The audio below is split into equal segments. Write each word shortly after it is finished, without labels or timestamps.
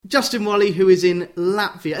Justin Walley, who is in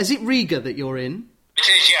Latvia. Is it Riga that you're in? It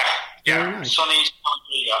is, yeah. Very nice. Sunny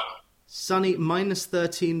Riga. Sunny,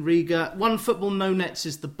 -13 Riga. One Football No Nets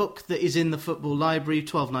is the book that is in the Football Library,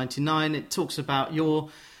 $12.99. It talks about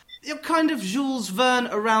your kind of Jules Verne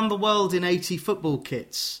around the world in 80 football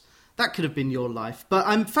kits. That could have been your life. But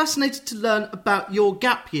I'm fascinated to learn about your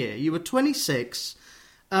gap year. You were 26,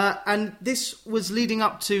 and this was leading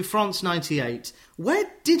up to France 98.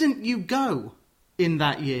 Where didn't you go in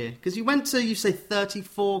that year? Because you went to, you say,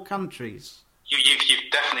 34 countries.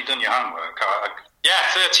 You've definitely done your homework.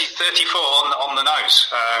 34 on the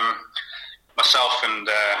nose. Myself and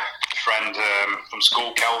a friend from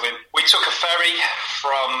school, Kelvin, we took a ferry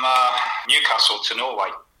from Newcastle to Norway.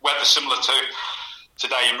 Weather similar to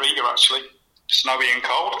today in Riga, actually. Snowy and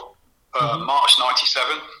cold. March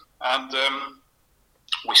 97. And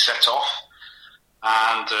we set off.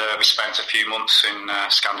 And we spent a few months in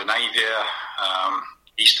Scandinavia,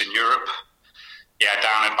 Eastern Europe. Yeah,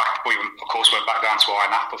 down and back. We, of course, went back down to Ayia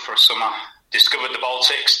Napa for a summer. Discovered the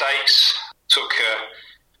Baltic states. Took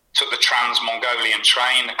the Trans-Mongolian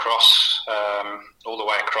train across, all the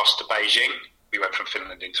way across to Beijing. We went from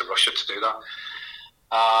Finland into Russia to do that.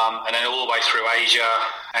 And then all the way through Asia.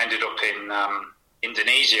 Ended up in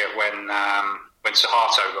Indonesia when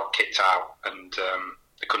Suharto got kicked out, and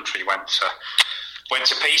the country went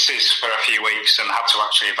to pieces for a few weeks and had to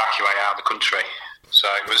actually evacuate out of the country. So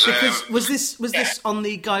it was. Was this on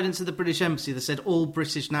the guidance of the British Embassy that said all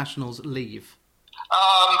British nationals leave?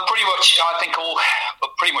 Pretty much. I think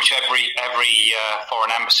pretty much every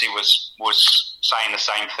foreign embassy was saying the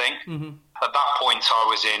same thing. Mm-hmm. At that point,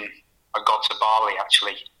 I got to Bali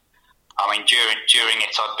actually. I mean, during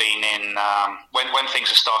it, I'd been in when things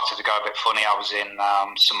had started to go a bit funny. I was in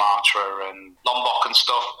Sumatra and Lombok and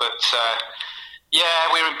stuff, but.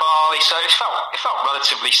 Yeah, we were in Bali, so it felt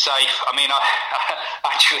relatively safe. I mean, I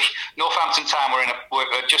actually, Northampton Town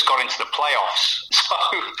had just got into the playoffs. So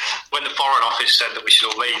when the Foreign Office said that we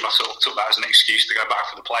should all leave, I sort of took that as an excuse to go back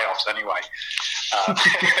for the playoffs anyway.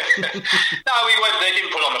 No, we went. They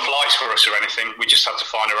didn't put on the flights for us or anything. We just had to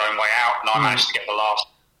find our own way out, and I managed to get the last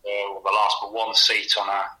but one seat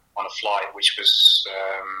on a flight, which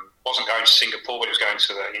wasn't going to Singapore, but it was going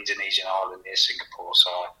to the Indonesian island near Singapore.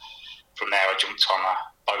 So. From there, I jumped on a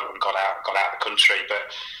boat and got out of the country.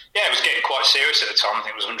 But yeah, it was getting quite serious at the time. I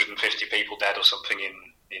think it was 150 people dead or something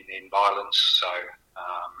in violence. So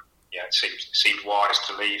yeah, it seemed wise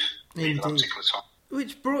to leave at that particular time.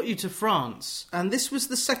 Which brought you to France, and this was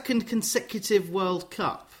the second consecutive World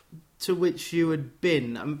Cup to which you had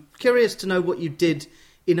been. I'm curious to know what you did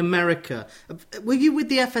in America. Were you with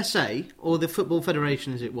the FSA or the Football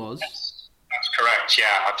Federation, as it was? Yes, that's correct.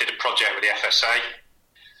 Yeah, I did a project with the FSA.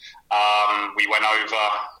 We went over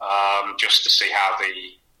just to see how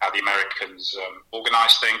the Americans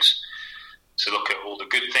organise things, to look at all the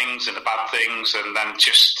good things and the bad things, and then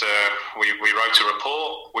just we wrote a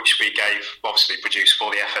report which we obviously produced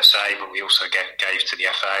for the FSA, but we also gave to the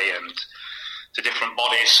FA and to different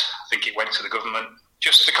bodies. I think it went to the government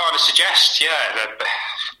just to kind of suggest,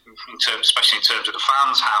 especially in terms of the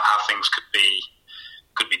fans, how things could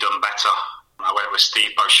be done better. I went with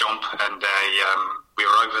Steve Beauchamp, and we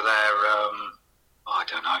were over there, I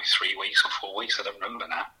don't know, 3 weeks or 4 weeks, I don't remember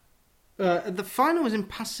now. The final was in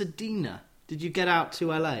Pasadena. Did you get out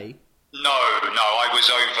to LA? No, I was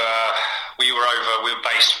we were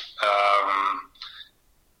based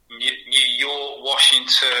New York,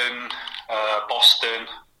 Washington, Boston,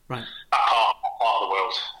 right. that part of the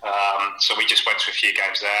world. So we just went to a few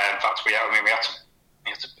games there. In fact, we had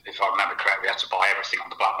to, if I remember correctly, we had to buy everything on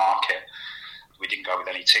the black market. We didn't go with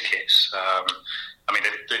any tickets. I mean,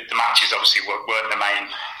 the matches obviously weren't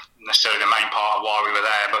necessarily the main part of why we were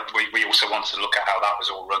there, but we also wanted to look at how that was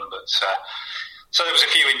all run. But so there was a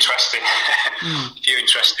few interesting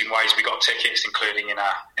ways we got tickets, including in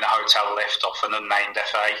a hotel lift off an unnamed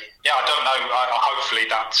FA. Yeah, I don't know. Hopefully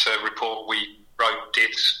that report we wrote did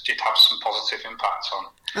have some positive impact on.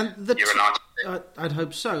 I'd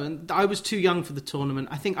hope so. And I was too young for the tournament.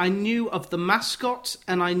 I think I knew of the mascot,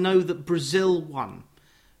 and I know that Brazil won.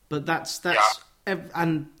 But that's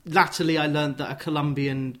and latterly I learned that a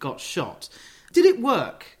Colombian got shot. Did it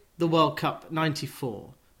work, the World Cup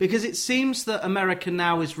 94? Because it seems that America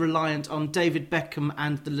now is reliant on David Beckham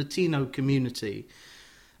and the Latino community.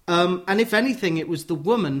 And if anything, it was the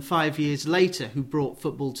woman 5 years later who brought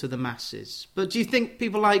football to the masses. But do you think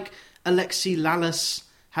people like Alexi Lalas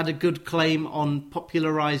had a good claim on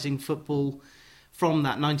popularising football from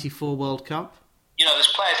that 94 World Cup? You know,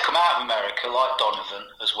 there's players come out of America, like Donovan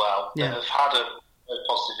as well, that have had a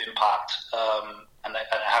positive impact and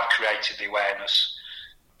have created the awareness.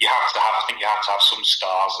 I think you have to have some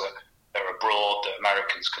stars that are abroad that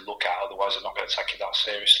Americans can look at. Otherwise, they're not going to take it that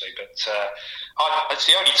seriously. But it's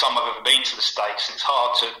the only time I've ever been to the States. It's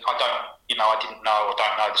hard to. I don't know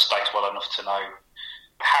the States well enough to know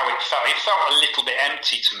how it felt. It felt a little bit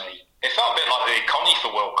empty to me. It felt a bit like the Connie for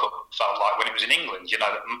World Cup felt like when it was in England. You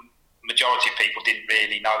know, the majority of people didn't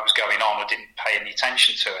really know what was going on or didn't pay any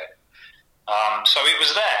attention to it. So it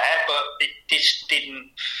was there, but it just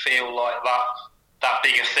didn't feel like that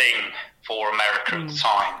big a thing for America at the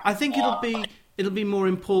time. I think it'll be more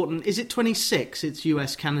important. Is it 26? It's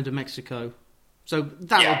US, Canada, Mexico. So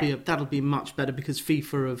that'll be much better because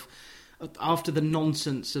FIFA after the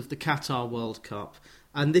nonsense of the Qatar World Cup,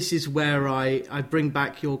 and this is where I bring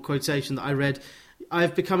back your quotation that I read.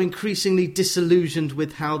 I've become increasingly disillusioned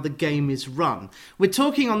with how the game is run. We're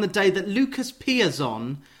talking on the day that Lucas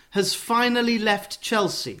Piazon has finally left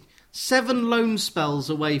Chelsea. 7 loan spells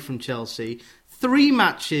away from Chelsea, 3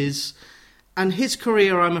 matches, and his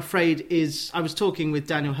career, I'm afraid, is... I was talking with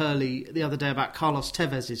Daniel Hurley the other day about Carlos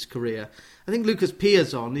Tevez' career. I think Lucas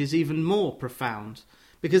Piazon is even more profound,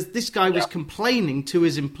 because this guy was complaining to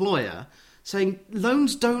his employer, saying,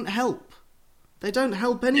 loans don't help. They don't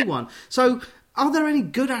help anyone. So, are there any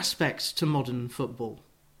good aspects to modern football?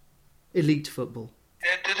 Elite football?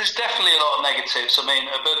 There's definitely a lot of negatives. I mean,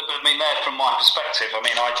 there from my perspective. I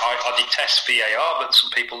mean, I detest VAR, but some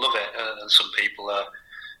people love it, and some people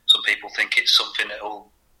think it's something that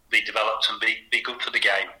will be developed and be good for the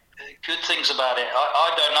game. Good things about it, I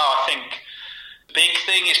don't know. I think the big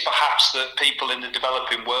thing is perhaps that people in the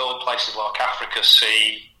developing world, places like Africa,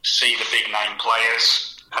 see the big name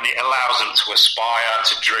players, and it allows them to aspire,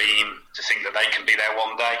 to dream, to think that they can be there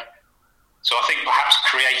one day. So I think perhaps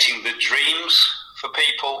creating the dreams for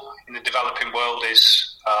people in the developing world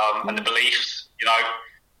is, and the belief,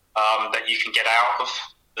 that you can get out of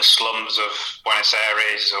the slums of Buenos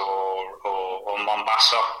Aires or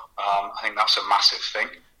Mombasa. I think that's a massive thing.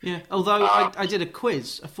 Yeah, although I did a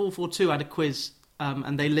quiz, a 442 had a quiz,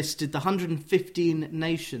 and they listed the 115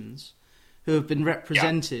 nations who have been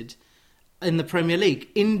represented in the Premier League.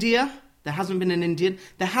 India, there hasn't been an Indian.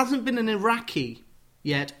 There hasn't been an Iraqi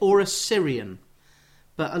yet, or a Syrian.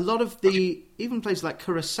 But a lot of even places like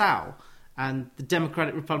Curacao and the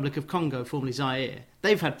Democratic Republic of Congo, formerly Zaire,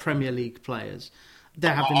 they've had Premier League players.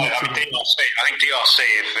 There have been DRC. I think DRC,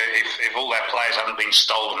 if all their players haven't been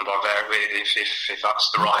stolen by if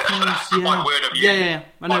that's the right word of use. Yeah,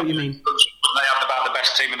 I know what you mean. They have about the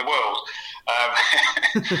best team in the world.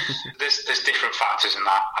 There's different factors in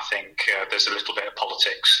that. I think there's a little bit of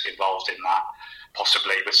politics involved in that,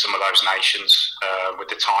 possibly with some of those nations, with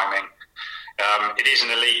the timing. It is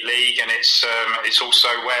an elite league, and it's also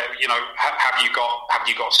where have you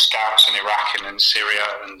got scouts in Iraq and in Syria,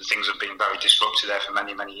 and things have been very disrupted there for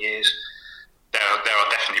many years. There are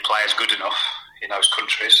definitely players good enough in those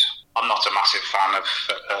countries. I'm not a massive fan of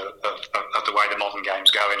the way the modern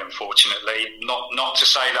game's going, unfortunately. Not to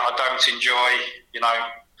say that I don't enjoy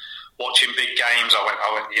watching big games. I went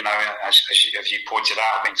as you pointed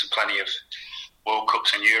out, I've been to plenty of World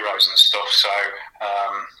Cups and Euros and stuff. So.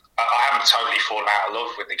 I haven't totally fallen out of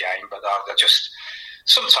love with the game, but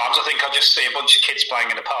sometimes I think I just see a bunch of kids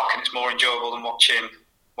playing in the park, and it's more enjoyable than watching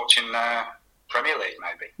Premier League,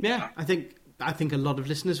 maybe. Yeah, I think a lot of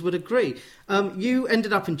listeners would agree. You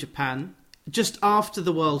ended up in Japan just after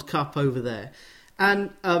the World Cup over there,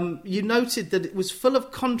 and you noted that it was full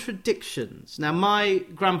of contradictions. Now, my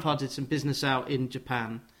grandpa did some business out in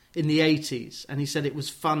Japan in the 80s, and he said it was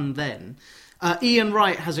fun then. Ian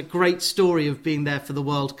Wright has a great story of being there for the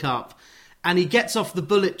World Cup, and he gets off the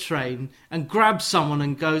bullet train and grabs someone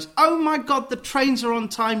and goes, "Oh my God, the trains are on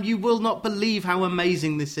time. You will not believe how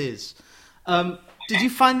amazing this is." Did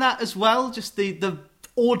you find that as well, just the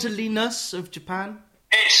orderliness of Japan?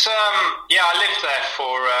 It's I lived there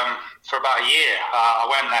for about a year. I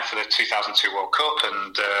went there for the 2002 World Cup,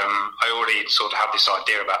 and I already sort of had this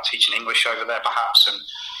idea about teaching English over there, perhaps, and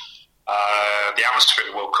the atmosphere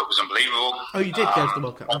of the World Cup was unbelievable. Oh, you did go to the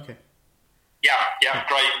World Cup, okay. Yeah,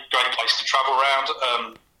 great place to travel around.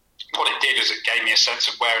 What it did is it gave me a sense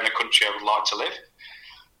of where in the country I would like to live.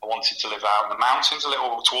 I wanted to live out in the mountains, a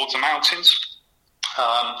little towards the mountains.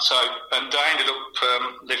 And I ended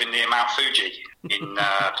up living near Mount Fuji in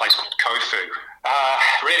a place called Kofu.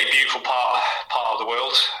 Really beautiful part of the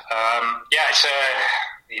world. It's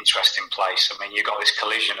an interesting place. I mean, you've got this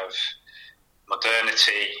collision of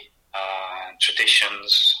modernity,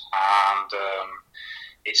 traditions, and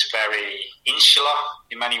it's very insular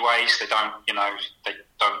in many ways. They don't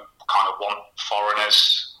kind of want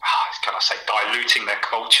foreigners, can I say, diluting their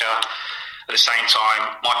culture. At the same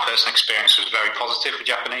time, my personal experience was very positive with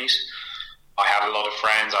Japanese. I had a lot of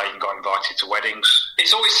friends. I even got invited to weddings.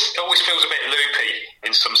 It always feels a bit loopy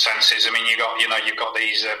in some senses. I mean, you've got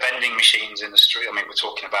these vending machines in the street. I mean, we're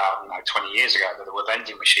talking about 20 years ago that there were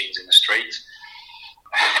vending machines in the street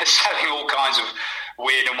selling all kinds of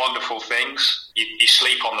weird and wonderful things. You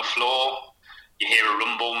sleep on the floor. You hear a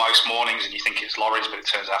rumble most mornings, and you think it's lorries, but it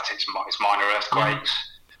turns out it's minor earthquakes.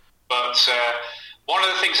 But one of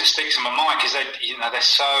the things that sticks in my mind is they're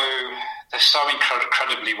so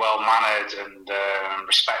incredibly well mannered and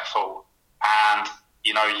respectful, and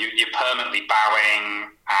you're permanently bowing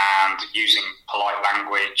and using polite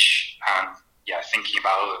language and thinking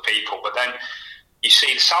about other people. But then you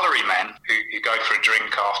see the salary men who go for a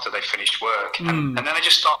drink after they finished work, and then they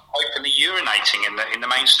just start openly urinating in the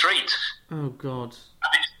main street. Oh God!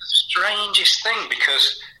 And it's the strangest thing,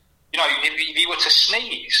 because if you were to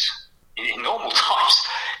sneeze in normal times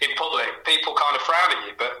in public, people kind of frown at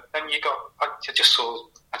you. But then I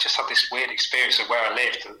just had this weird experience of where I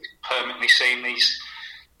lived, permanently seeing these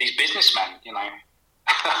businessmen, urinating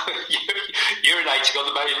on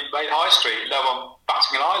the main high street. No one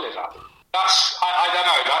batting an eyelid at them. I don't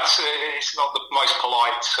know. It's not the most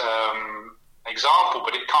polite example,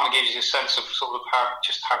 but it kind of gives you a sense of sort of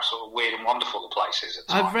how sort of weird and wonderful the place is.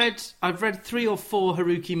 I've read 3 or 4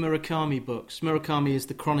 Haruki Murakami books. Murakami is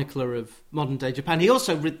the chronicler of modern day Japan. He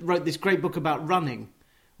also wrote this great book about running,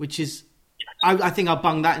 which is I think I'll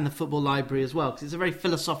bung that in the football library as well, because it's a very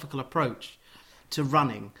philosophical approach to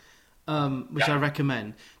running, which I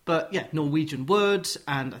recommend. But Norwegian Wood,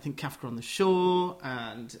 and I think Kafka on the Shore,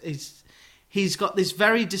 and he's got this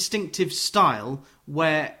very distinctive style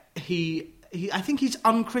where I think he's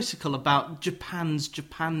uncritical about Japan's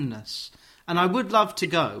Japanness, and I would love to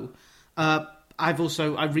go. I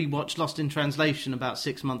rewatched Lost in Translation about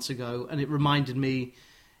 6 months ago, and it reminded me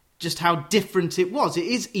just how different it was. It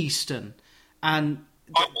is Eastern, and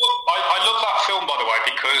I love that film, by the way,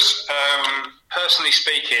 because personally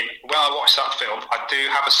speaking, when I watched that film, I do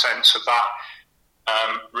have a sense of that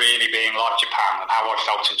really being like Japan and how I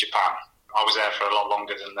felt in Japan. I was there for a lot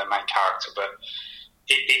longer than the main character, but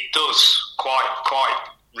it does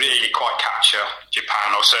really quite capture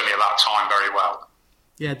Japan, or certainly at that time, very well.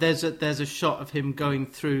 Yeah, there's a shot of him going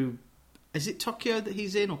through. Is it Tokyo that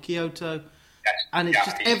he's in, or Kyoto? Yes. And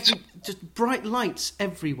it's just bright lights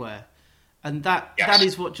everywhere, and that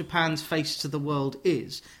is what Japan's face to the world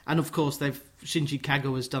is. And of course, Shinji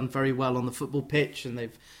Kagawa has done very well on the football pitch, and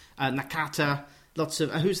they've Nakata. Lots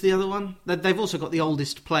of who's the other one? They've also got the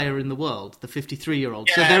oldest player in the world, the 53-year-old.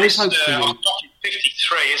 Yeah, so there is hope for you.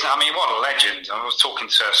 53, isn't it? I mean, what a legend! I was talking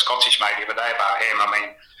to a Scottish mate the other day about him. I mean,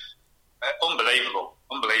 unbelievable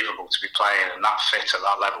to be playing and that fit at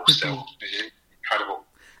that level still. It's incredible.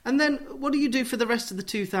 And then, what do you do for the rest of the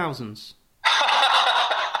 2000s?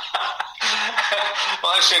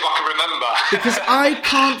 Well, let's see if I can remember. Because I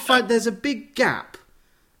can't find. There's a big gap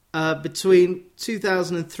between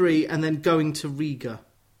 2003 and then going to Riga.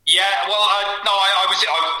 Yeah, well, I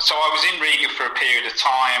was in Riga for a period of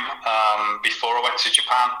time before I went to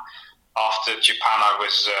Japan. After Japan, I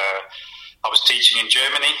was teaching in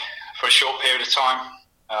Germany for a short period of time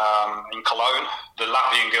in Cologne. The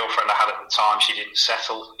Latvian girlfriend I had at the time, she didn't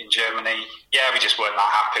settle in Germany. Yeah, we just weren't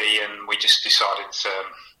that happy, and we just decided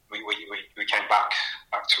we came back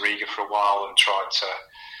to Riga for a while and tried to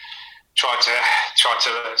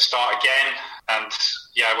start again. And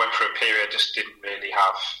I went for a period, just didn't really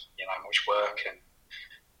have much work, and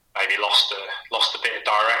maybe lost a bit of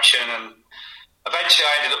direction. And eventually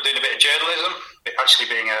I ended up doing a bit of journalism, actually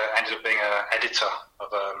ended up being an editor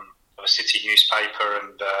of a city newspaper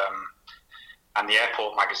and the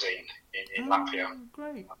airport magazine in Latvia.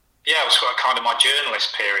 Great. Yeah, it was kind of my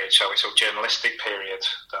journalist period, shall we say, journalistic period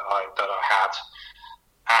that I had.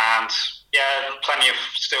 And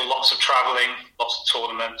lots of travelling, lots of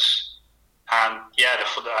tournaments, and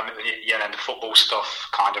the football stuff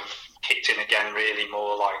kind of kicked in again, really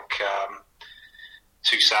more like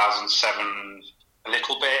 2007 a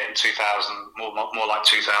little bit, and 2000 more like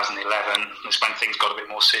 2011. That's when things got a bit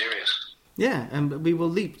more serious. Yeah, and we will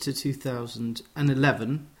leap to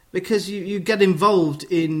 2011 because you get involved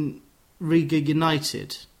in Riga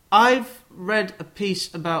United. I've read a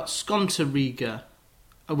piece about Skonto Riga,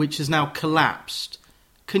 which has now collapsed.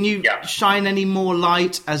 Can you shine any more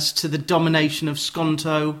light as to the domination of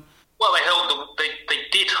Skonto? Well, they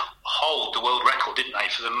did hold the world record, didn't they,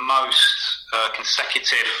 for the most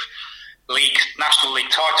consecutive national league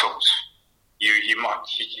titles.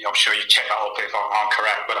 I'm sure you check that up if I'm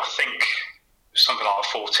correct, but I think something like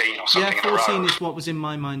 14 or something. Yeah, 14 is what was in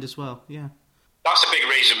my mind as well. Yeah, that's a big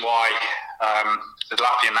reason why the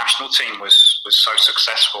Latvian national team was so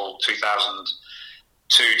successful.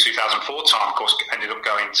 2004 time, of course, ended up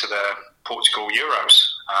going to the Portugal Euros.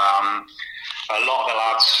 A lot of the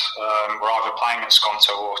lads were either playing at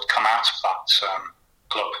Skonto or had come out of that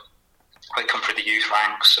club. They come through the youth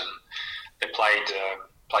ranks and they played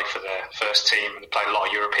for their first team, and they played a lot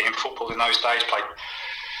of European football in those days.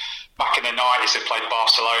 Back in the 90s, they played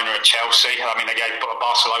Barcelona and Chelsea. I mean, they gave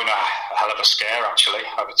Barcelona a hell of a scare, actually,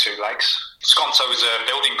 over 2 legs. Skonto was a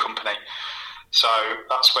building company, so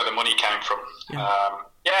that's where the money came from.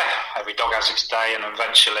 Every dog has its day, and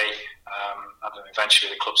eventually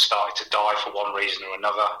the club started to die for one reason or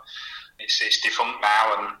another. It's defunct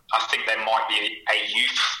now, and I think there might be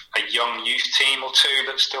a young youth team or two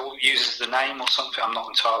that still uses the name or something. I'm not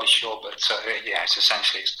entirely sure, but it's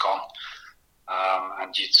essentially it's gone.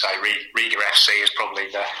 And you'd say Riga FC is probably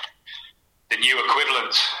the new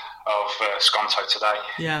equivalent of Skonto today.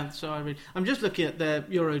 Yeah, so I'm just looking at the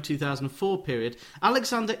Euro 2004 period.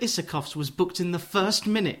 Alexander Isakovs was booked in the first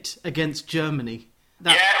minute against Germany.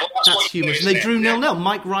 That's humorous. They drew 0-0.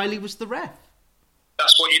 Mike Riley was the ref.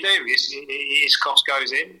 That's what you do. Isakovs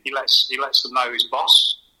goes in. He lets them know who's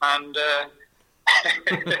boss, and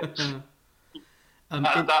that's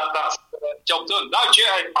job done. No,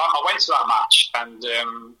 I went to that match, and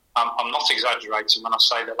I'm not exaggerating when I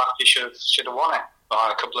say that Latvia should have won it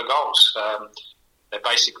by a couple of goals. They're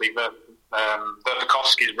basically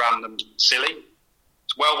Verpakovsky's random silly.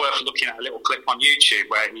 It's well worth looking at a little clip on YouTube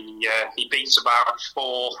where he beats about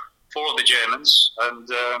four of the Germans and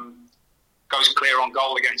goes clear on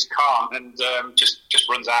goal against Khan, and just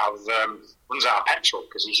runs out of petrol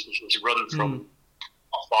because he's run from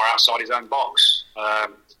far outside his own box.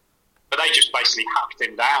 But they just basically hacked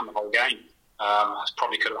him down the whole game.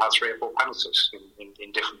 Probably could have had 3 or 4 penalties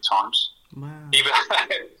in different times. Wow. Even,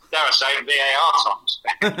 dare I say,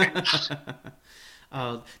 VAR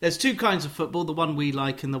times. There's 2 kinds of football, the one we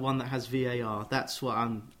like and the one that has VAR. That's what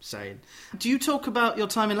I'm saying. Do you talk about your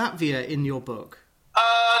time in Latvia in your book?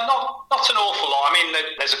 Not an awful lot. I mean,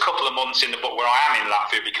 there's a couple of months in the book where I am in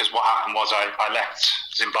Latvia because what happened was I left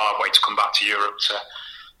Zimbabwe to come back to Europe to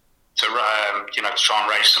try and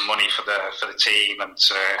raise some money for the team and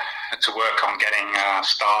to work on getting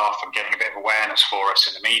staff and getting a bit of awareness for us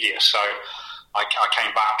in the media. So I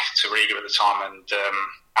came back to Riga at the time, and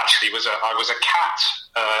actually I was a cat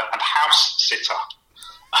and house sitter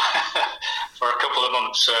for a couple of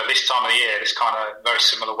months. This time of the year, this kind of very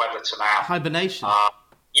similar weather to now. Hibernation.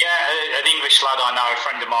 An English lad I know, a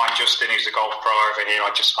friend of mine, Justin, who's a golf pro over here. I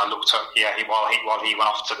looked up. While he went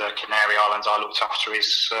off to the Canary Islands, I looked after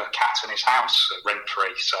his cat in his house rent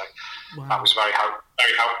free. So that was very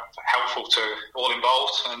helpful to all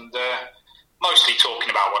involved, and mostly talking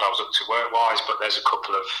about what I was up to work wise. But there's a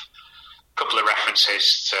couple of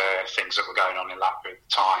references to things that were going on in Latvia at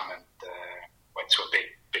the time, and went to a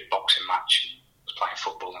big boxing match and was playing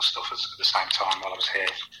football and stuff at the same time while I was here.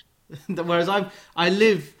 Whereas I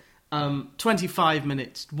live 25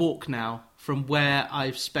 minutes walk now from where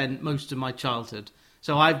I've spent most of my childhood.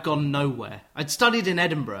 So I've gone nowhere. I'd studied in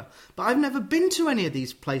Edinburgh, but I've never been to any of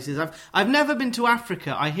these places. I've never been to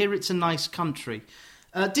Africa. I hear it's a nice country.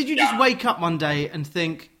 Did you just wake up one day and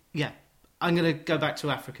think, I'm going to go back to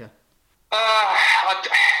Africa?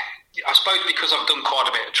 I suppose because I've done quite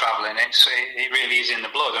a bit of travelling, it really is in the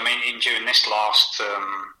blood. I mean, during this last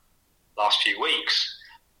few weeks,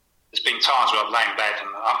 there's been times where I've lain in bed and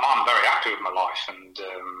I'm very happy with my life, and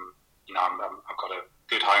I've got a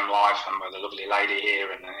good home life and with a lovely lady here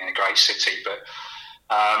and in a great city. But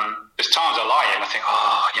there's times I lie and I think,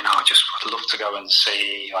 I'd love to go and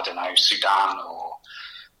see, I don't know, Sudan or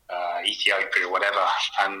Ethiopia or whatever.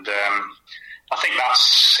 And I think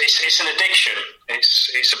it's an addiction.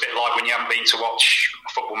 It's a bit like when you haven't been to watch a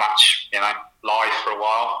football match, live for a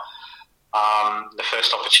while. The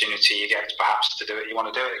first opportunity you get perhaps to do it, you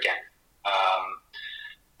want to do it again.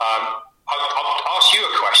 I'll ask you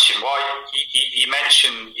a question. Why you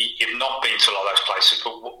mentioned you've not been to a lot of those places,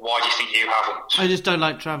 but why do you think you haven't? I just don't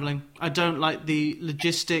like travelling. I don't like the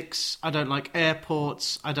logistics. I don't like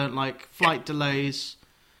airports. I don't like flight delays.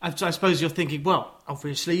 I suppose you're thinking, well,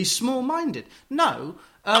 obviously you're small-minded. No,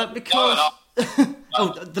 because...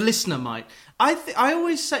 No. The listener might. I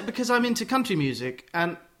always say, because I'm into country music,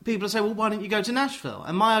 and people say, well, why don't you go to Nashville?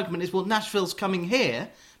 And my argument is, well, Nashville's coming here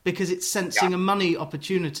because it's sensing a money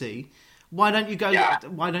opportunity. Why don't you go?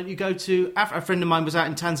 Why don't you go to Africa? A friend of mine was out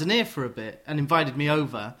in Tanzania for a bit and invited me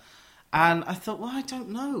over, and I thought, well, I don't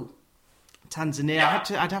know Tanzania.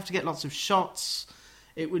 I'd have to get lots of shots.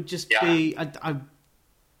 It would just be I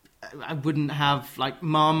wouldn't have like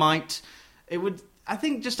Marmite. It would. I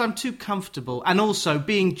think just I'm too comfortable. And also,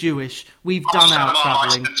 being Jewish, we've done our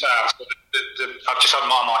travelling. I've just had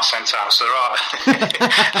my mic sent out, so there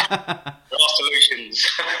are solutions.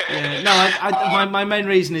 Yeah, no, my main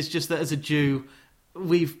reason is just that as a Jew,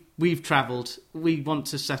 we've travelled. We want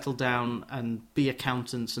to settle down and be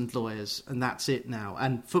accountants and lawyers, and that's it now.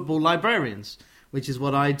 And football librarians, which is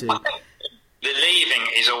what I do. The leaving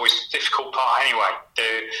is always the difficult part anyway.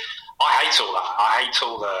 I hate all that. I hate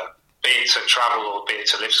all the, be it to travel or be it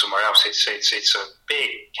to live somewhere else. It's a big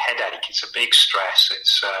headache. It's a big stress.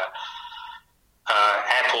 It's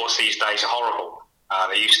airports these days are horrible.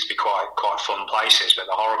 They used to be quite fun places, but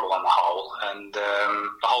they're horrible on the whole. And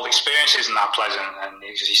the whole experience isn't that pleasant. And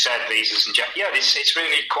as you said, visas and it's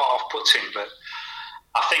really quite off-putting. But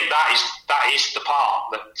I think that is the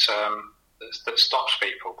part that stops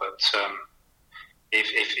people. But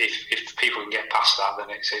if people can get past that, then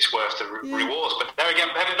it's worth the rewards. But there again,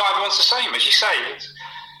 not everyone's the same, as you say.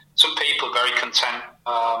 Some people are very content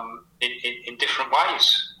in different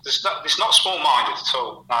ways. It's not small-minded at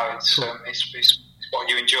all. No, it's what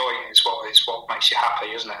you enjoy. It's what makes you happy,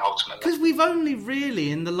 isn't it? Ultimately, because we've only really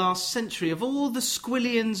in the last century, of all the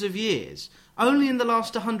squillions of years, only in the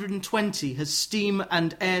last 120 has steam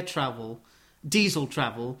and air travel, diesel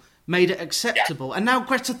travel, made it acceptable. Yeah. And now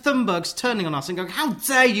Greta Thunberg's turning on us and going, "How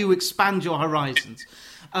dare you expand your horizons?"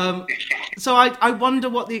 So I wonder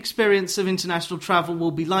what the experience of international travel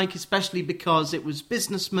will be like, especially because it was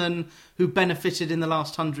businessmen who benefited in the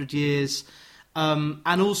last 100 years.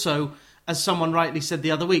 And also, as someone rightly said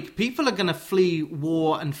the other week, people are going to flee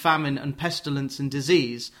war and famine and pestilence and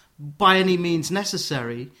disease by any means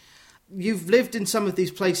necessary. You've lived in some of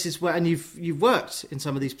these places and you've worked in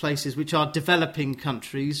some of these places which are developing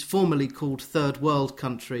countries, formerly called third world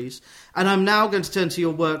countries. And I'm now going to turn to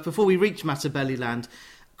your work before we reach Matabeleland.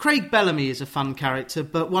 Craig Bellamy is a fun character,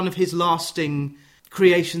 but one of his lasting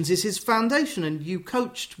creations is his foundation, and you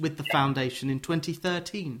coached with the foundation in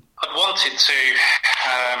 2013. I wanted to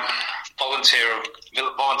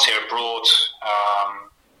volunteer abroad,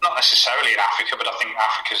 not necessarily in Africa, but I think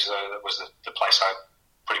Africa was the place I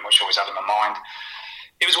pretty much always had in my mind.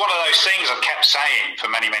 It was one of those things I kept saying for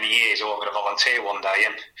many, many years, I'm going to volunteer one day,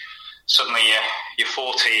 and suddenly you're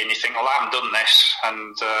 40 and you think, well, I haven't done this,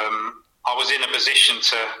 and I was in a position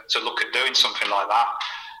to look at doing something like that.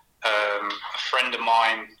 A friend of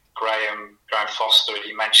mine, Graham Foster,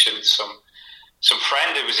 he mentioned some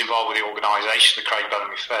friend who was involved with the organisation, the Craig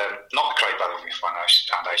Bellamy, not the Craig Bellamy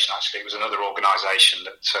Foundation, actually. It was another organisation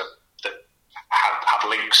that had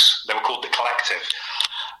links. They were called The Collective.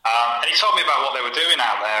 And he told me about what they were doing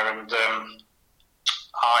out there, and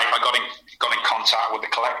I got in contact with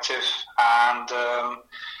The Collective, and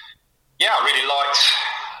I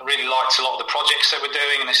really liked a lot of the projects they were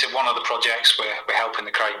doing, and they said, one of the projects we're helping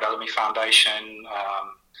the Craig Bellamy Foundation.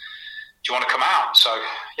 Do you want to come out? So,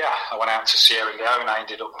 I went out to Sierra Leone. I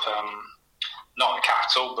ended up not in the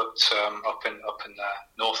capital, but up in the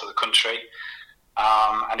north of the country.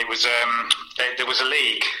 And it was there was a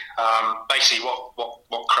league. Basically,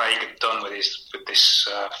 what Craig had done with this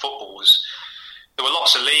football was there were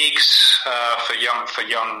lots of leagues for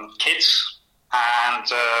young kids. And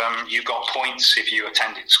you got points if you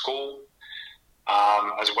attended school,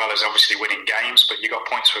 as well as obviously winning games, but you got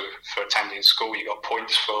points for attending school, you got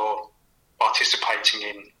points for participating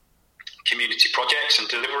in community projects and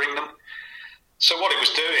delivering them. So what it was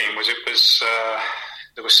doing was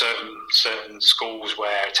there were certain schools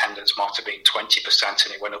where attendance might have been 20%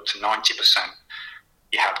 and it went up to 90%.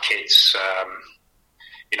 You had kids,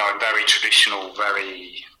 in very traditional,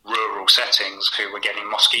 very rural settings who were getting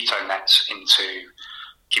mosquito nets into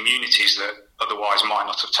communities that otherwise might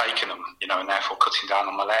not have taken them, and therefore cutting down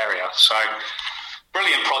on malaria. So,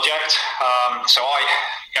 brilliant project. So I,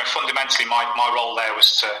 fundamentally, my role there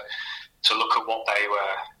was to look at what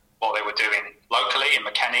they were doing locally in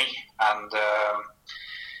McKenney, and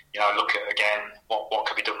look at again what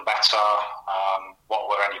could be done better, what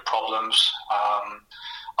were any problems.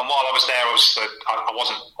 And while I was there, I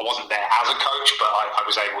wasn't there as a coach, but I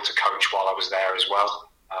was able to coach while I was there as well.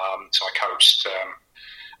 So I coached a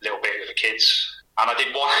little bit with the kids, and I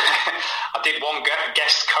did one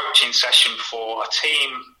guest coaching session for a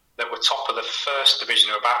team that were top of the first division,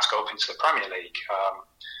 who were about to go up into the Premier League,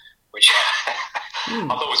 which I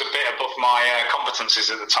thought was a bit above my competencies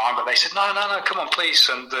at the time. But they said, no, come on, please,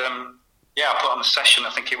 and I put on the session. I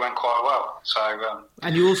think it went quite well. So,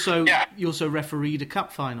 and you also refereed a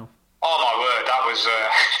cup final. Oh my word, that was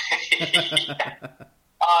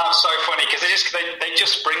so funny, because they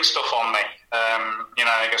just bring stuff on me.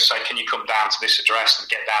 They just say, "Can you come down to this address and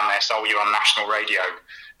get down there?" So you're on national radio,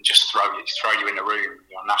 and just throw you in the room.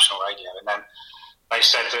 You're on national radio, and then they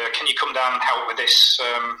said, "Can you come down and help with this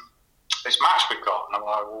this match we've got?" And I'm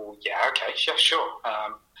like, "Well, yeah, okay, yeah, sure."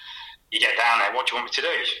 You get down there, what do you want me to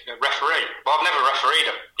do? Referee. Well, I've never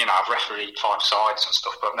refereed I've refereed 5 sides and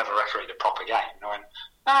stuff, but I've never refereed a proper game. And I went,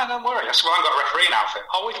 "No, don't worry." I said, "Well, I haven't got a refereeing outfit."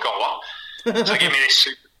 "Oh, we've got one." So they give me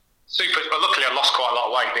this super, well, luckily I lost quite a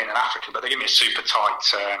lot of weight being in Africa, but they give me a super tight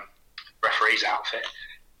referee's outfit.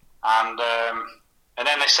 And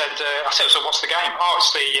then they said, I said, "So what's the game?" "Oh,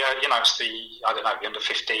 it's the, it's the, I don't know, the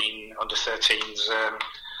under-15, under-13s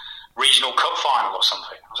regional cup final or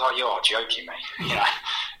something." I was like, "You are joking me."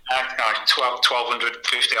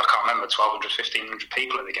 1,250, I can't remember, 1,200, 1,500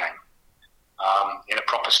 people at the game in a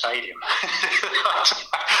proper stadium.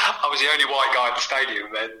 I was the only white guy at the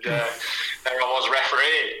stadium, and there I was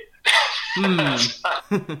refereeing.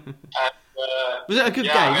 Was it a good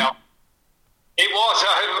game? It was.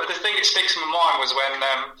 The thing that sticks in my mind was when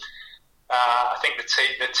I think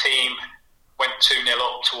the team went 2-0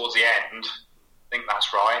 up towards the end. I think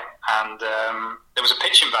that's right. And there was a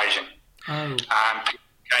pitch invasion. And people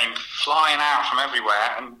came flying out from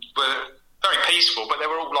everywhere and were very peaceful, but they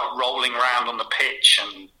were all like rolling around on the pitch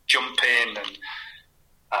and jumping, and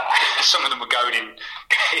some of them were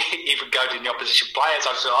even goading the opposition players.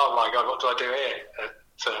 I said, "Oh my God, what do I do here?"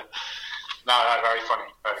 No, very funny,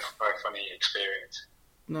 very funny experience.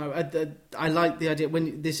 No, I like the idea.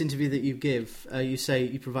 When this interview that you give, you say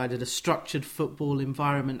you provided a structured football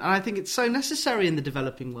environment, and I think it's so necessary in the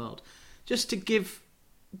developing world, just to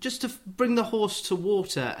bring the horse to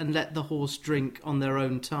water and let the horse drink on their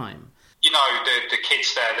own time. The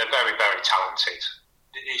kids there, they're very, very talented.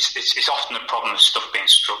 It's often a problem of stuff being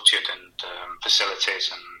structured and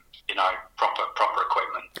facilities and proper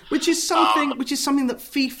equipment. Which is something that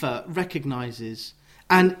FIFA recognises.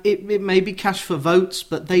 And it may be cash for votes,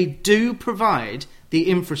 but they do provide the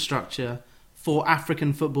infrastructure for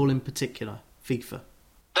African football in particular, FIFA.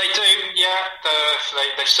 They do, yeah.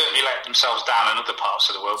 They certainly let themselves down in other parts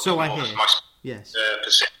of the world. So I hear. Yes.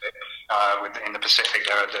 Pacific, in the Pacific,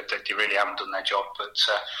 they really haven't done their job. But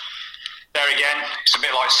there again, it's a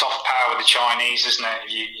bit like soft power with the Chinese, isn't it?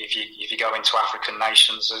 If you go into African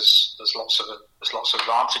nations, there's lots of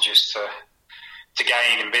advantages to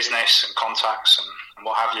gain in business and contacts and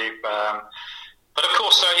what have you. But of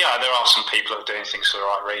course, there are some people that are doing things for the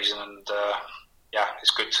right reason, and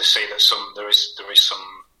it's good to see that there is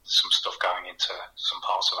some stuff going into some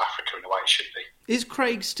parts of Africa in the way it should be. Is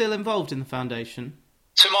Craig still involved in the foundation?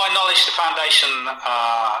 To my knowledge, the foundation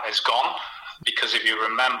is gone, because if you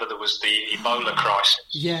remember, there was the Ebola crisis.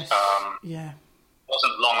 Yes.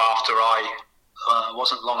 Wasn't long after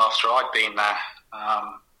I'd been there.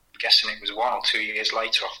 I'm guessing it was 1 or 2 years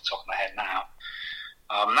later, off the top of my head now.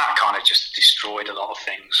 That kind of just destroyed a lot of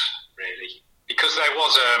things, really, because there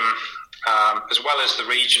was as well as the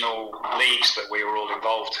regional leagues that we were all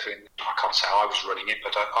involved in. I can't say I was running it,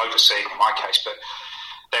 but overseeing in my case. But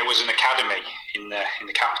there was an academy in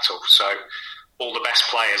the capital, so all the best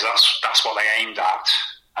players, that's what they aimed at.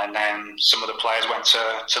 And then some of the players went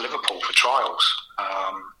to Liverpool for trials,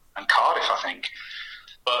 and Cardiff, I think.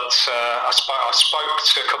 But I spoke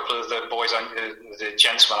to a couple of the boys, the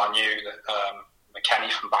gentlemen I knew,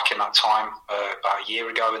 McKenny from back in that time, about a year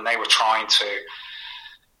ago, and they were trying to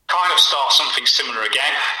kind of start something similar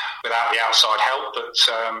again without the outside help, but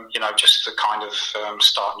just to kind of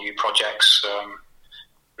start new projects,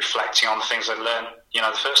 reflecting on the things they learned,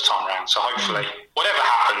 the first time round. So hopefully, whatever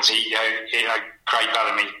happens, Craig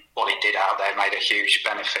Bellamy, what he did out there made a huge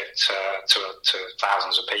benefit to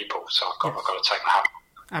thousands of people. So I've got to take my hat.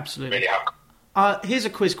 Absolutely. Really here's a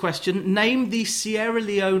quiz question. Name the Sierra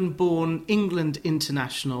Leone-born England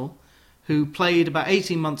international who played about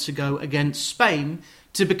 18 months ago against Spain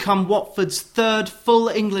to become Watford's third full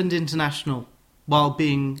England international while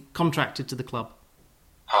being contracted to the club.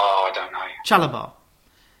 Oh, I don't know. Chalabar.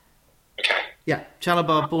 Okay. Yeah,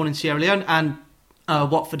 Chalabar, born in Sierra Leone, and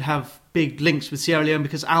Watford have big links with Sierra Leone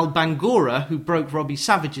because Al Bangura, who broke Robbie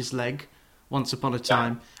Savage's leg once upon a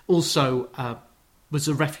time, also was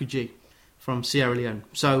a refugee from Sierra Leone.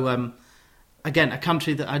 So, again, a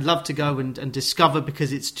country that I'd love to go and discover,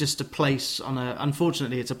 because it's just a place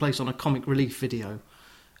unfortunately, it's a place on a comic relief video,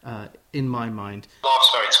 in my mind.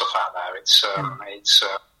 Life's very tough out there.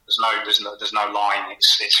 There's no line.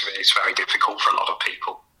 It's very difficult for a lot of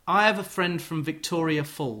people. I have a friend from Victoria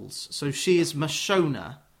Falls, so she is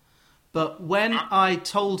Mashona. But when I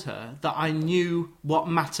told her that I knew what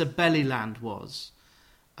Matabeleland was,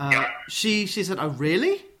 she said, "Oh,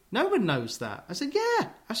 really? No one knows that." I said, "Yeah,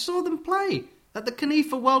 I saw them play at the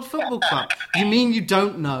Canifa World Football Club." "You mean you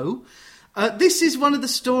don't know?" This is one of the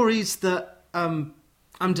stories that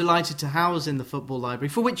I'm delighted to house in the football library,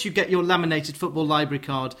 for which you get your laminated football library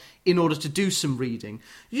card in order to do some reading.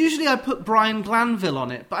 Usually I put Brian Glanville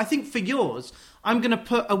on it, but I think for yours, I'm going to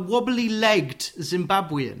put a wobbly-legged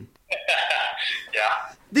Zimbabwean.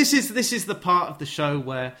 Yeah. This is the part of the show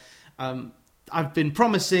where I've been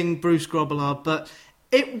promising Bruce Grobbelaar, but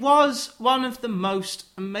it was one of the most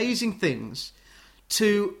amazing things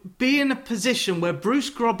to be in a position where Bruce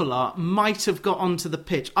Grobbelaar might have got onto the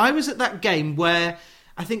pitch. I was at that game where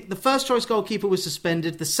I think the first choice goalkeeper was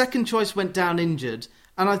suspended, the second choice went down injured,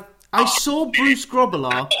 and I saw Bruce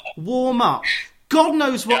Grobbelaar warm up. God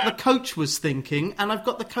knows what the coach was thinking, and I've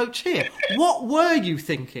got the coach here. What were you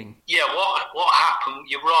thinking? Yeah, what happened?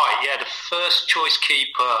 You're right. Yeah, the first choice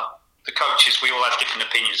keeper, the coaches, we all have different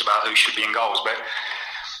opinions about who should be in goals, but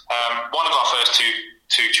one of our first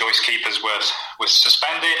two choice keepers was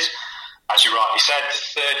suspended. As you rightly said,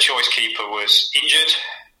 the third choice keeper was injured.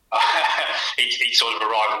 He sort of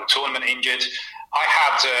arrived at the tournament injured. I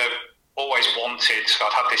had always wanted,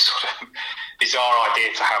 I'd had this sort of bizarre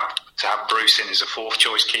idea to have Bruce in as a fourth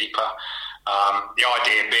choice keeper. The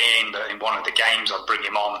idea being that in one of the games I'd bring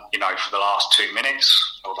him on, for the last 2 minutes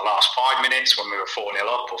or the last 5 minutes when we were 4-0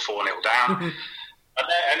 up or 4-0 down.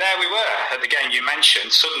 And there we were at the game you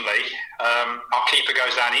mentioned. Suddenly, our keeper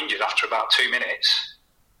goes down injured after about 2 minutes.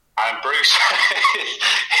 And Bruce,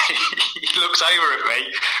 he looks over at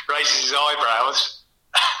me, raises his eyebrows,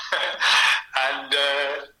 and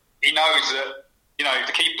he knows that, if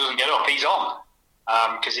the keeper doesn't get up, he's on,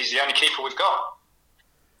 because he's the only keeper we've got.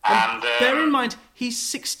 And bear in mind, he's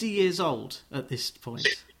 60 years old at this point.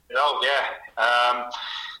 60 years old, yeah.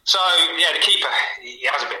 So, the keeper, he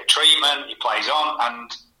has a bit of treatment, he plays on,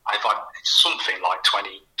 and it's something like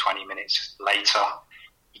 20 minutes later,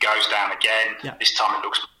 he goes down again. Yeah. This time it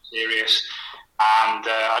looks serious. And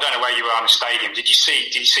I don't know where you were on the stadium. Did you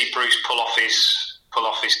see Bruce pull off his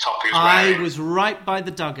top? I was right by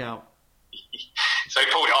the dugout. So he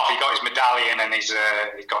pulled it off. He got his medallion and he's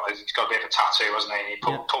got a bit of a tattoo, wasn't he? He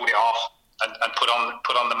pulled it off and put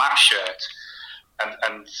on the match shirt.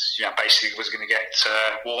 And basically was going to get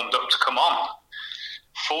warmed up to come on.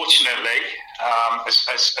 Fortunately,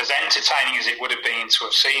 as entertaining as it would have been to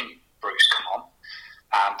have seen Bruce come on,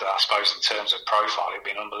 and I suppose in terms of profile, it would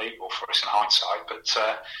have been unbelievable for us in hindsight. But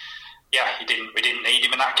we didn't need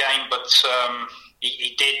him in that game. But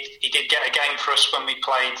he did get a game for us when we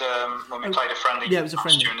played a friendly. Yeah, it was a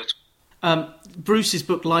friendly. Bruce's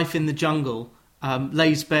book Life in the Jungle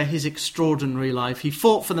lays bare his extraordinary life. He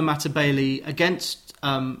fought for the Matabele against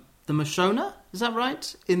the Mashona, is that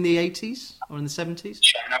right? In the 80s or in the 70s?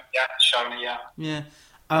 Shona, yeah. Yeah.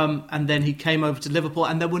 And then he came over to Liverpool,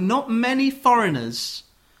 and there were not many foreigners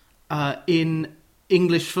in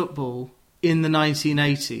English football in the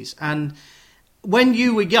 1980s. And when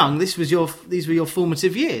you were young, these were your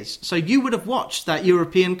formative years. So you would have watched that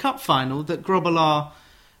European Cup final that Grobbelaar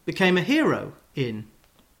became a hero in.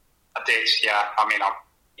 I did, yeah. I mean, I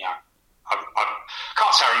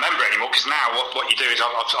can't say I remember it anymore, because now what you do is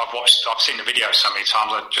I've seen the video so many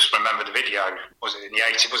times. I just remember the video. Was it in the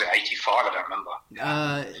 80s? Was it 85? I don't remember.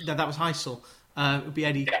 That was Heysel. It would be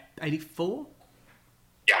 84.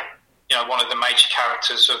 Yeah, one of the major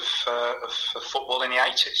characters of football in the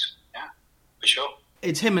 80s. Yeah, for sure.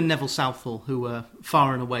 It's him and Neville Southall who were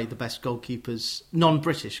far and away the best goalkeepers,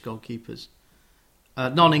 non-British goalkeepers.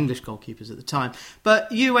 Non-English goalkeepers at the time.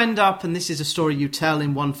 But you end up, and this is a story you tell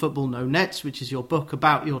in One Football No Nets, which is your book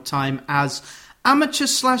about your time as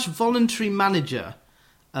amateur/voluntary manager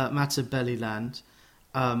at Matabeleland,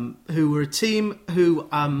 who were a team who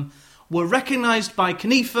were recognised by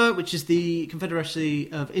CNIFA, which is the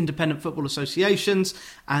Confederacy of Independent Football Associations,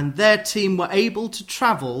 and their team were able to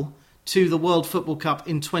travel to the World Football Cup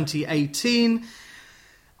in 2018.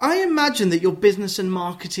 I imagine that your business and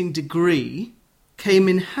marketing degree came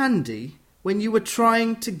in handy when you were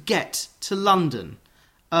trying to get to London.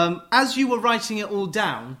 As you were writing it all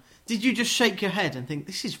down, did you just shake your head and think,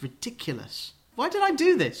 this is ridiculous? Why did I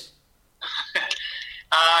do this?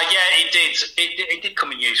 It did. It did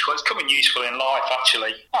come in useful. It's come in useful in life,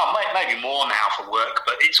 actually. Maybe more now for work,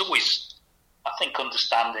 but it's always, I think,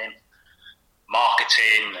 understanding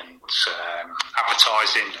marketing and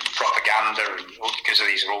advertising and propaganda, and because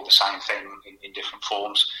these are all the same thing in different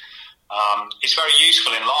forms. It's very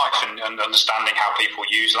useful in life and understanding how people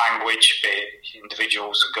use language, be it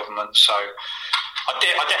individuals and governments. So I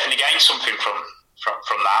definitely gained something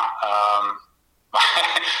from that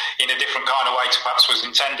in a different kind of way to perhaps was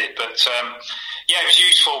intended. But it was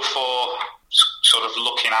useful for sort of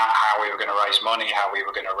looking at how we were going to raise money, how we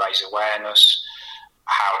were going to raise awareness,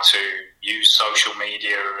 how to use social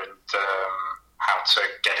media and how to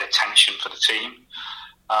get attention for the team.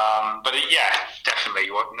 Yeah, definitely.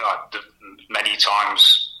 Many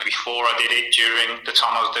times before I did it, during the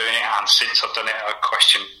time I was doing it, and since I've done it, I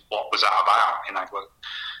question what was that about.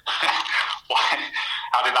 Why,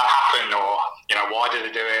 how did that happen, or why did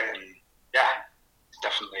they do it? And yeah,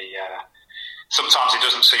 definitely. Sometimes it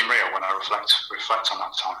doesn't seem real when I reflect on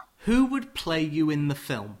that time. Who would play you in the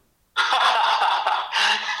film? I've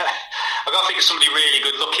got to think of somebody really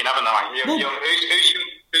good looking, haven't I?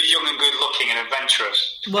 Who's young and good looking and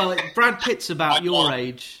adventurous? Well, Brad Pitt's about your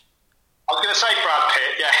age. I was going to say Brad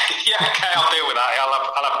Pitt. Yeah, okay, I'll deal with that.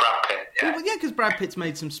 I'll have Brad Pitt. Yeah, well, because Brad Pitt's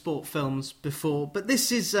made some sport films before, but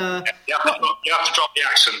this is. You have to drop the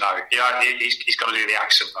accent though. Yeah, he's got to do the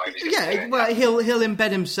accent though. Yeah, well, he'll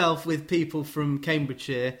embed himself with people from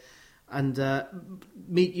Cambridgeshire and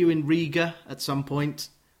meet you in Riga at some point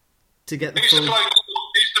to get the. Who's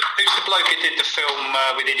the bloke who did the film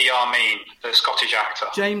with Idi Amin, the Scottish actor?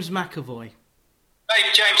 James McAvoy.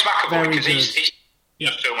 Hey, James McAvoy, because he's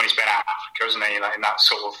yeah. film when he's been out of Africa, isn't he? In that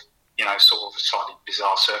sort of slightly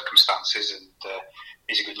bizarre circumstances, and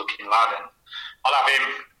he's a good-looking lad, and I'll have him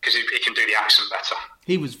because he can do the accent better.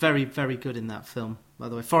 He was very, very good in that film, by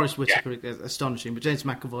the way. Forrest Whitaker, astonishing, but James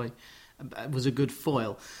McAvoy was a good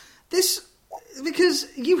foil. Because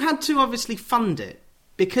you had to obviously fund it,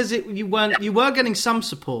 because you were getting some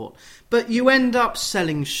support, but you end up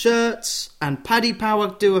selling shirts, and Paddy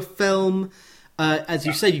Power do a film. As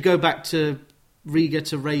you say, you go back to Riga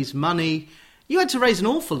to raise money. You had to raise an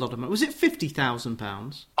awful lot of money. Was it £50,000?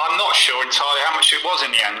 I'm not sure entirely how much it was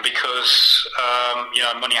in the end, because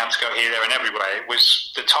money had to go here, there, and everywhere.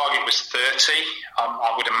 The target was 30.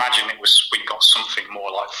 I would imagine we got something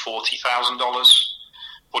more like $40,000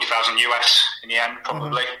 US in the end,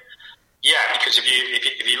 probably. Mm-hmm. Yeah, because if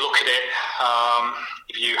you look at it,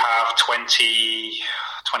 if you have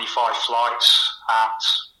 25 flights at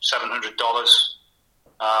 $700.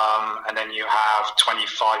 And then you have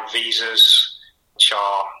 25 visas, which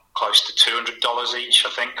are close to $200 each, I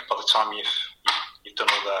think, by the time you've done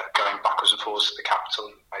all the going backwards and forwards to the capital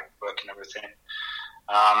and paperwork and everything.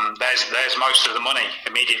 There's most of the money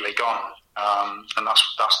immediately gone, and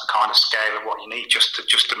that's the kind of scale of what you need just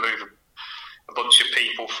to move a bunch of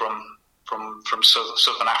people from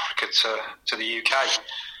Southern Africa to the UK.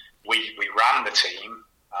 We ran the team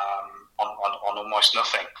on almost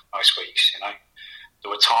nothing most weeks, There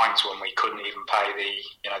were times when we couldn't even pay the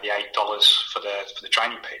 $8 for the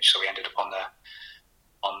training pitch, so we ended up on the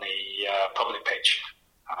public pitch.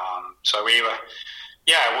 So we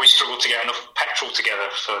struggled to get enough petrol together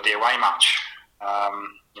for the away match.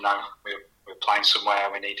 We were playing somewhere,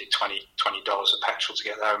 we needed $20 of petrol to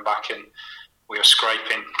get there and back, and we were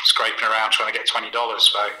scraping around trying to get $20.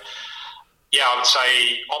 So yeah, I would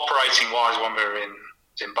say operating wise, when we were in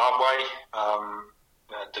Zimbabwe,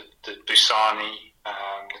 the Busani.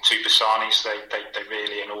 The two Basanis, they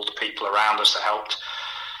really, and all the people around us that helped.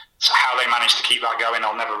 So how they managed to keep that going,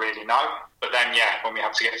 I'll never really know. But then, when we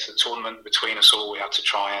had to get to the tournament, between us all, we had to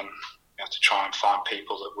try and find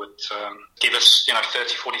people that would give us,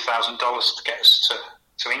 $30,000-$40,000 to get us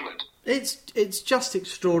to England. It's just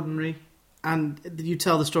extraordinary, and you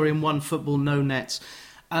tell the story in One Football, No Nets.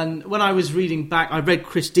 And when I was reading back, I read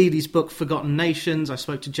Chris Dealy's book, Forgotten Nations. I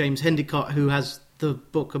spoke to James Hendicott, who has the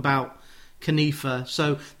book about Khanifa.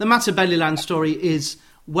 So the Matabeleland story is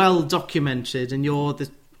well documented, and you're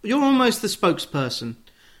almost the spokesperson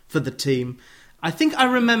for the team. I think I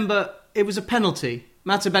remember it was a penalty.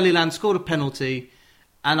 Matabeleland scored a penalty,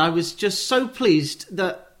 and I was just so pleased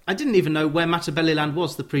that I didn't even know where Matabeleland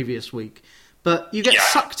was the previous week. But you get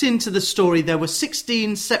sucked into the story. There were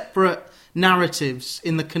 16 separate narratives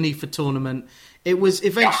in the Khanifa tournament. It was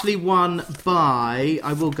eventually won by,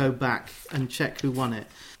 I will go back and check who won it.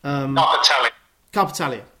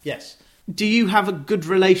 Carpetalia, yes. Do you have a good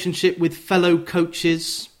relationship with fellow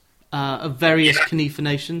coaches of various Khanifa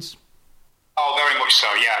nations? Oh, very much so,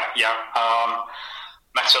 yeah.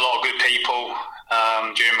 Met a lot of good people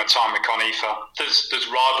during my time with Khanifa. There's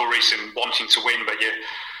rivalries in wanting to win, but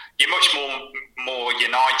you're much more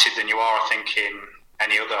united than you are, I think, in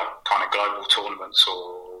any other kind of global tournaments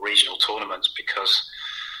or regional tournaments, because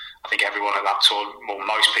I think everyone at that tournament, or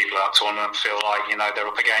most people at that tournament, feel like they're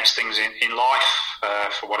up against things in life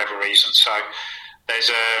for whatever reason. So there's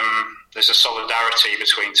a solidarity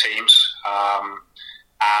between teams, and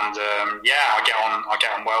I get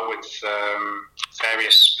on well with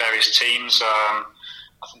various teams. I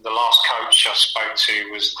think the last coach I spoke to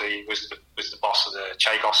was the boss of the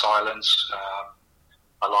Chagos Islands.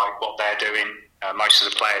 I like what they're doing. Most of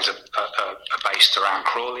the players are based around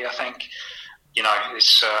Crawley, I think.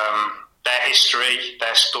 It's their history,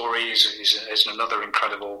 their story is another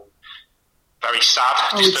incredible very sad,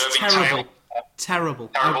 disturbing it's terrible. tale.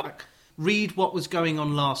 Terrible. Read what was going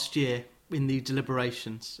on last year in the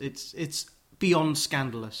deliberations. It's beyond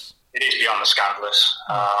scandalous. It is beyond the scandalous.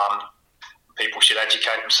 People should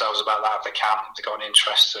educate themselves about that if they can. If they've got an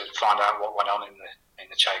interest to find out what went on in the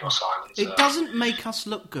Chagos Islands. It doesn't make us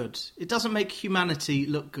look good. It doesn't make humanity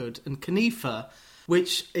look good. And Kanifa,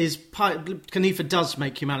 Kanifa does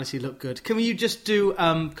make humanity look good. Can you just do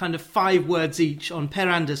kind of 5 words each on Per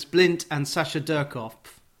Anders Blint and Sasha Durkop?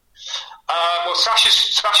 Well,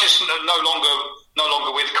 Sasha's no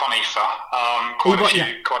longer with Kanifa. Quite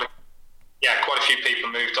a few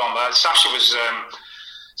people moved on. But Sasha was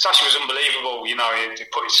unbelievable. You know, he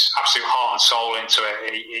put his absolute heart and soul into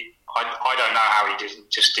it. I don't know how he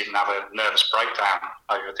didn't have a nervous breakdown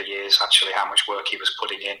over the years. Actually, how much work he was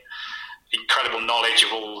putting in. Incredible knowledge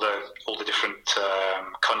of all the different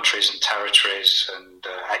countries and territories and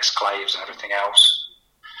exclaves and everything else,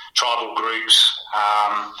 tribal groups,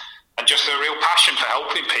 and just a real passion for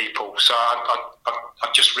helping people. So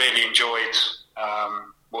I've just really enjoyed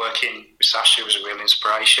working with Sasha. He was a real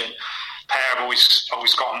inspiration. Per, I've always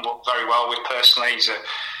gotten very well with personally. He's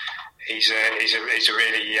a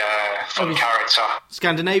really fun character.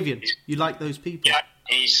 Scandinavian. You like those people? Yeah,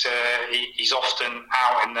 he's often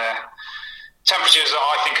out in the temperatures that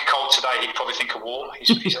I think are cold today. He'd probably think are warm.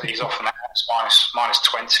 He's often out. It's minus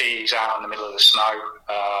 20. He's out in the middle of the snow.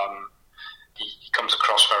 He comes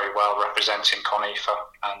across very well representing Kanifa,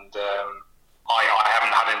 and I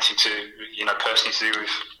haven't had anything personally to do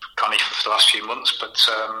with Kanifa for the last few months, but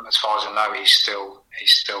as far as I know, he's still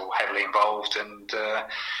heavily involved and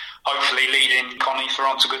hopefully leading Kanifa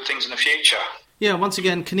on to good things in the future. Yeah, once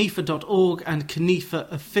again, Kanifa.org and Kanifa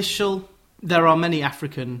Official. There are many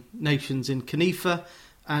African nations in Kanifa,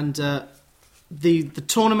 and the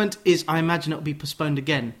tournament is, I imagine, it will be postponed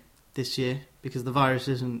again this year because the virus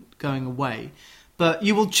isn't going away. But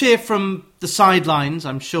you will cheer from the sidelines,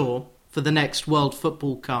 I'm sure, for the next World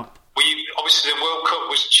Football Cup. Obviously, the World Cup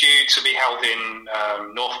was due to be held in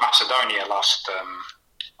North Macedonia last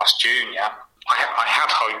June, yeah. I had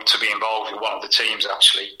hoped to be involved with one of the teams,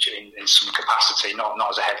 actually, in some capacity, not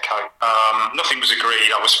as a head coach. Nothing was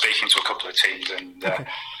agreed. I was speaking to a couple of teams, and I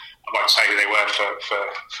won't say who they were for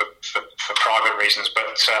private reasons, but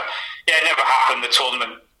it never happened. The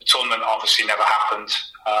tournament obviously never happened.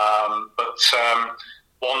 But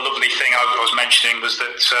one lovely thing I was mentioning was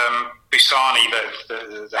that Busani,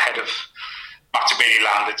 the head of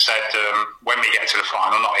Matabeleland, had said, when we get to the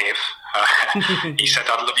final, not if, he said,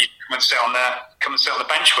 I'd love you to come and sit on the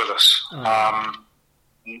bench with us,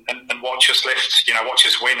 and watch us lift, watch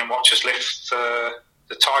us win and watch us lift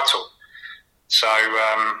the title. So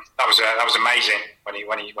that was amazing when he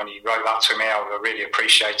wrote that to me. I really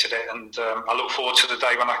appreciated it, and I look forward to the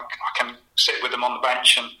day when I can sit with them on the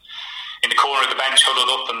bench and in the corner of the bench, huddled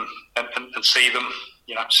up, and see them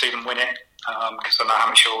win it, because I know how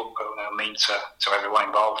much it'll mean to everyone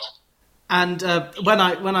involved. And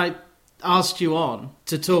when I asked you on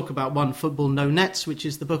to talk about One Football No Nets, which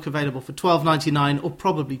is the book available for $12.99 or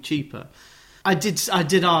probably cheaper, I did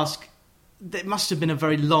ask. It must have been a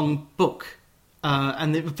very long book,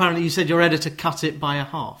 and apparently you said your editor cut it by a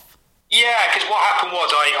half. Yeah, because what happened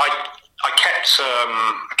was I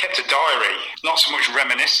kept a diary, not so much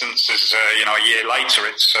reminiscence as a year later.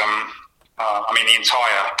 It's the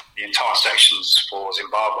entire sections for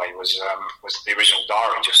Zimbabwe was the original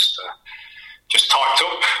diary, just typed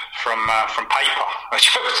up from paper. It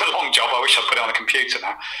was a long job. I wish I'd put it on a computer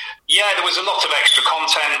now. Yeah, there was a lot of extra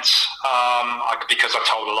content because I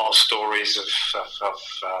told a lot of stories of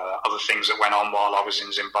other things that went on while I was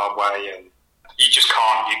in Zimbabwe, and you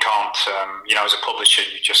can't as a publisher,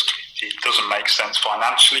 it doesn't make sense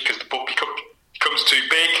financially because the book becomes too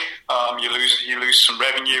big. You lose some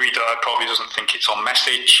revenue. He probably doesn't think it's on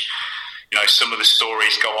message. Some of the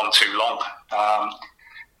stories go on too long.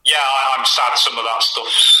 I'm sad some of that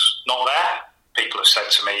stuff's not there. People have said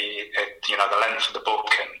to me, the length of the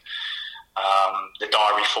book and the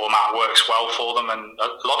diary format works well for them, and a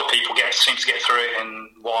lot of people seem to get through it in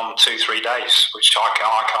 1, 2, 3 days, which I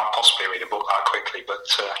can't possibly read a book that quickly, but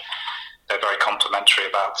they're very complimentary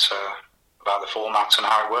about the format and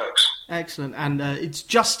how it works. Excellent. And it's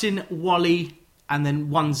Justin Walley and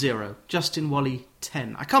then 10, Justin Walley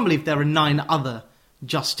 10. I can't believe there are 9 other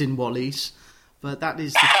Justin Walleys, but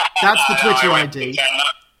that's the Twitter ID.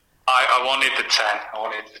 I wanted the 10.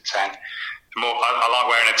 I like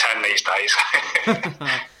wearing a 10 these days.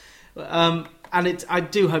 And I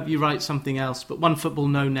do hope you write something else, but One Football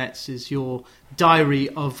No Nets is your diary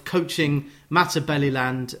of coaching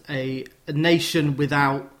Matabeleland, a nation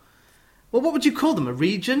without... Well, what would you call them? A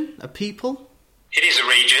region? A people? It is a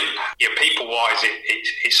region. People-wise,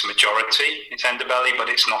 it's a majority. It's Enderby, but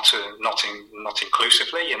it's not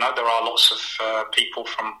inclusively. There are lots of people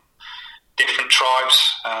from different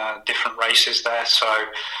tribes, different races there. So,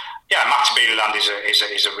 yeah, Matabeleland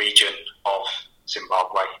is a region of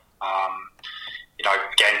Zimbabwe.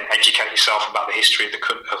 Again, educate yourself about the history of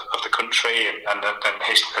the country and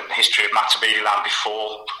the history of Matabeleland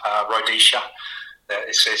before Rhodesia.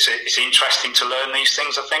 It's interesting to learn these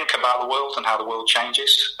things, I think, about the world and how the world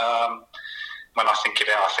changes. When I think of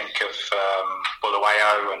it, I think of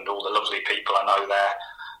Bulawayo and all the lovely people I know there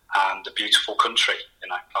and the beautiful country.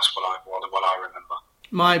 That's what I remember.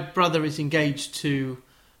 My brother is engaged to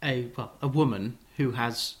a woman who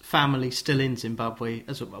has family still in Zimbabwe,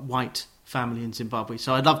 as a white family in Zimbabwe.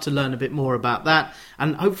 So I'd love to learn a bit more about that,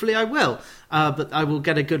 and hopefully I will. But I will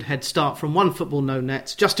get a good head start from One Football No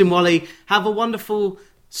Nets. Justin Walley, have a wonderful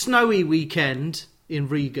snowy weekend in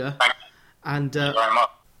Riga. Thank you very much.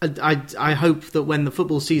 I hope that when the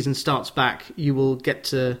football season starts back, you will get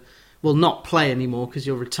to, not play anymore because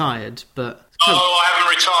you're retired, but... Oh, I haven't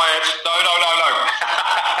retired. No.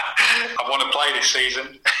 I want to play this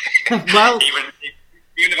season. Well...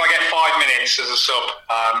 Even if I get 5 minutes as a sub,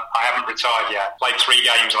 I haven't retired yet. Played 3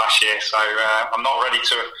 games last year, so I'm not ready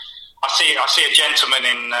to... I see a gentleman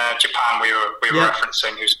in Japan we were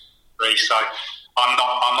referencing who's 3, so I'm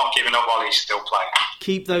not giving up while he's still playing.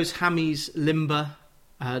 Keep those hammies limber,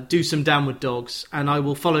 do some downward dogs, and I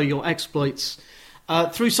will follow your exploits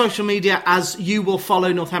through social media as you will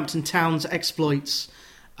follow Northampton Town's exploits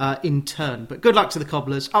in turn. But good luck to the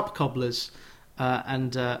Cobblers, up Cobblers,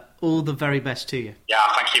 and all the very best to you. Yeah,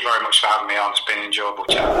 thank you very much for having me on. It's been an enjoyable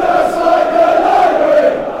chat. Just like the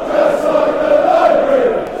library, just like the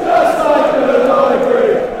library, just like the